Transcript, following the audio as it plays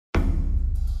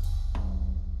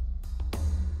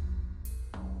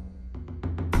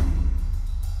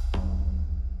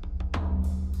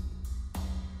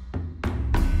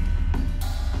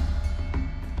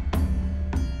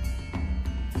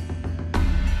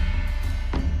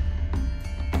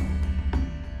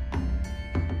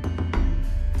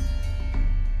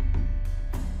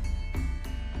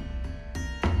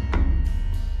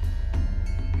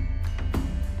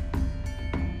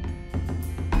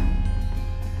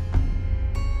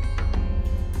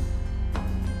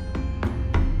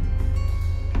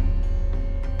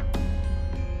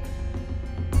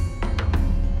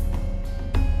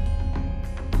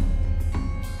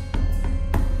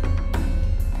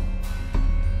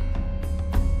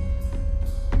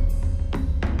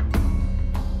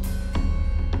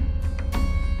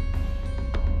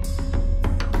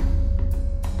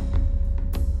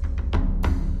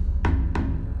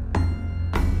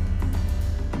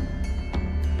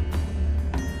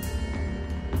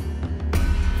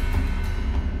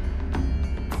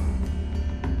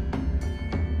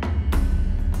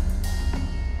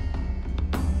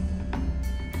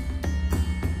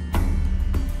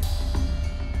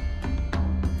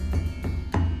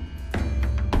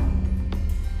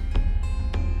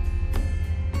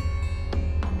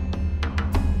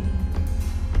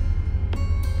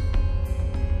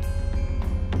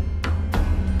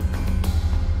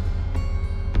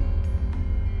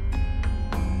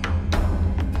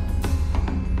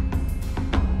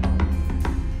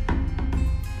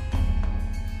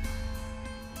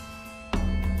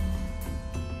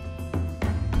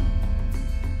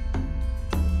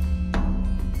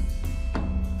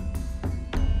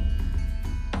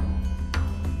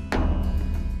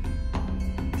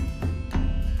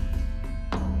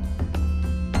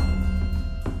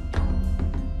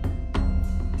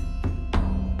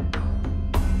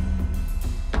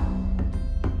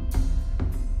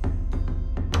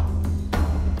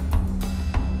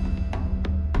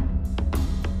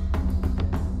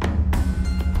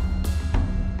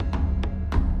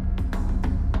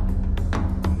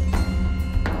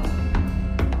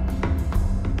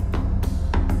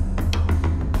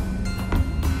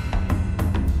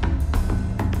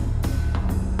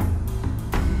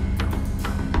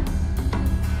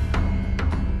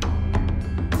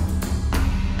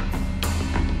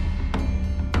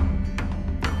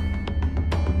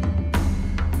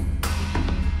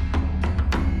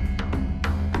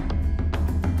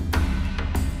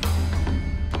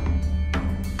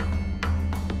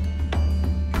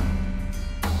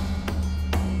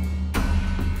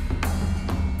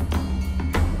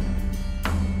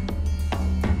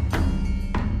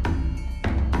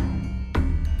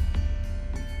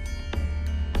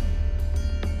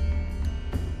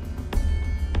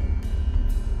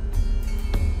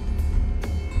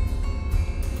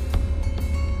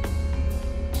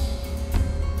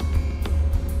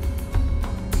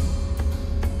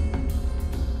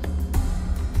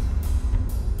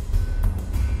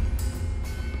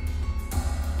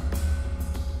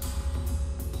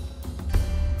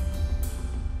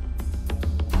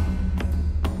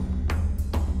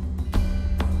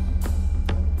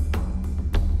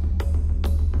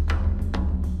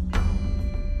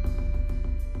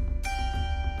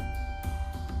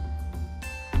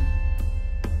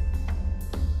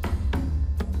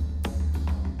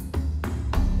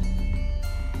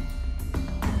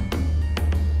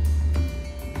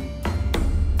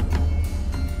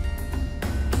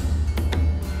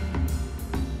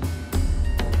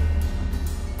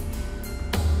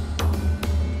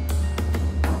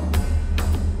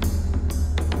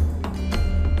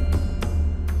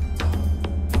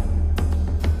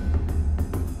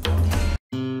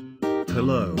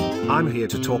I'm here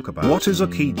to talk about what is a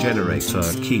key generator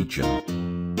keygen.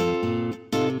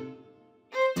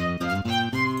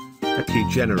 A key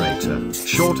generator,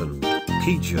 shortened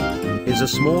keygen, is a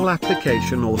small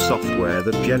application or software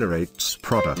that generates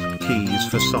product keys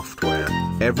for software.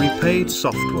 Every paid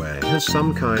software has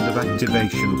some kind of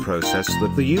activation process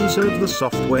that the user of the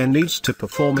software needs to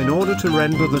perform in order to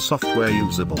render the software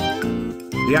usable.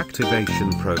 The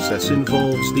activation process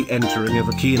involves the entering of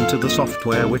a key into the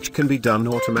software, which can be done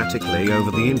automatically over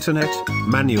the internet,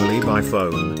 manually by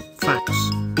phone, fax,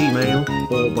 email,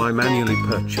 or by manually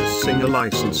purchasing a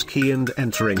license key and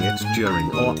entering it during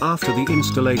or after the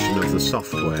installation of the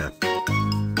software.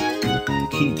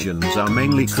 Keygens are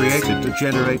mainly created to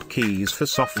generate keys for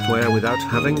software without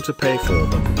having to pay for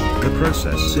them. The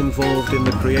process involved in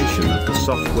the creation of the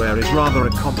software is rather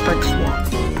a complex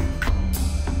one.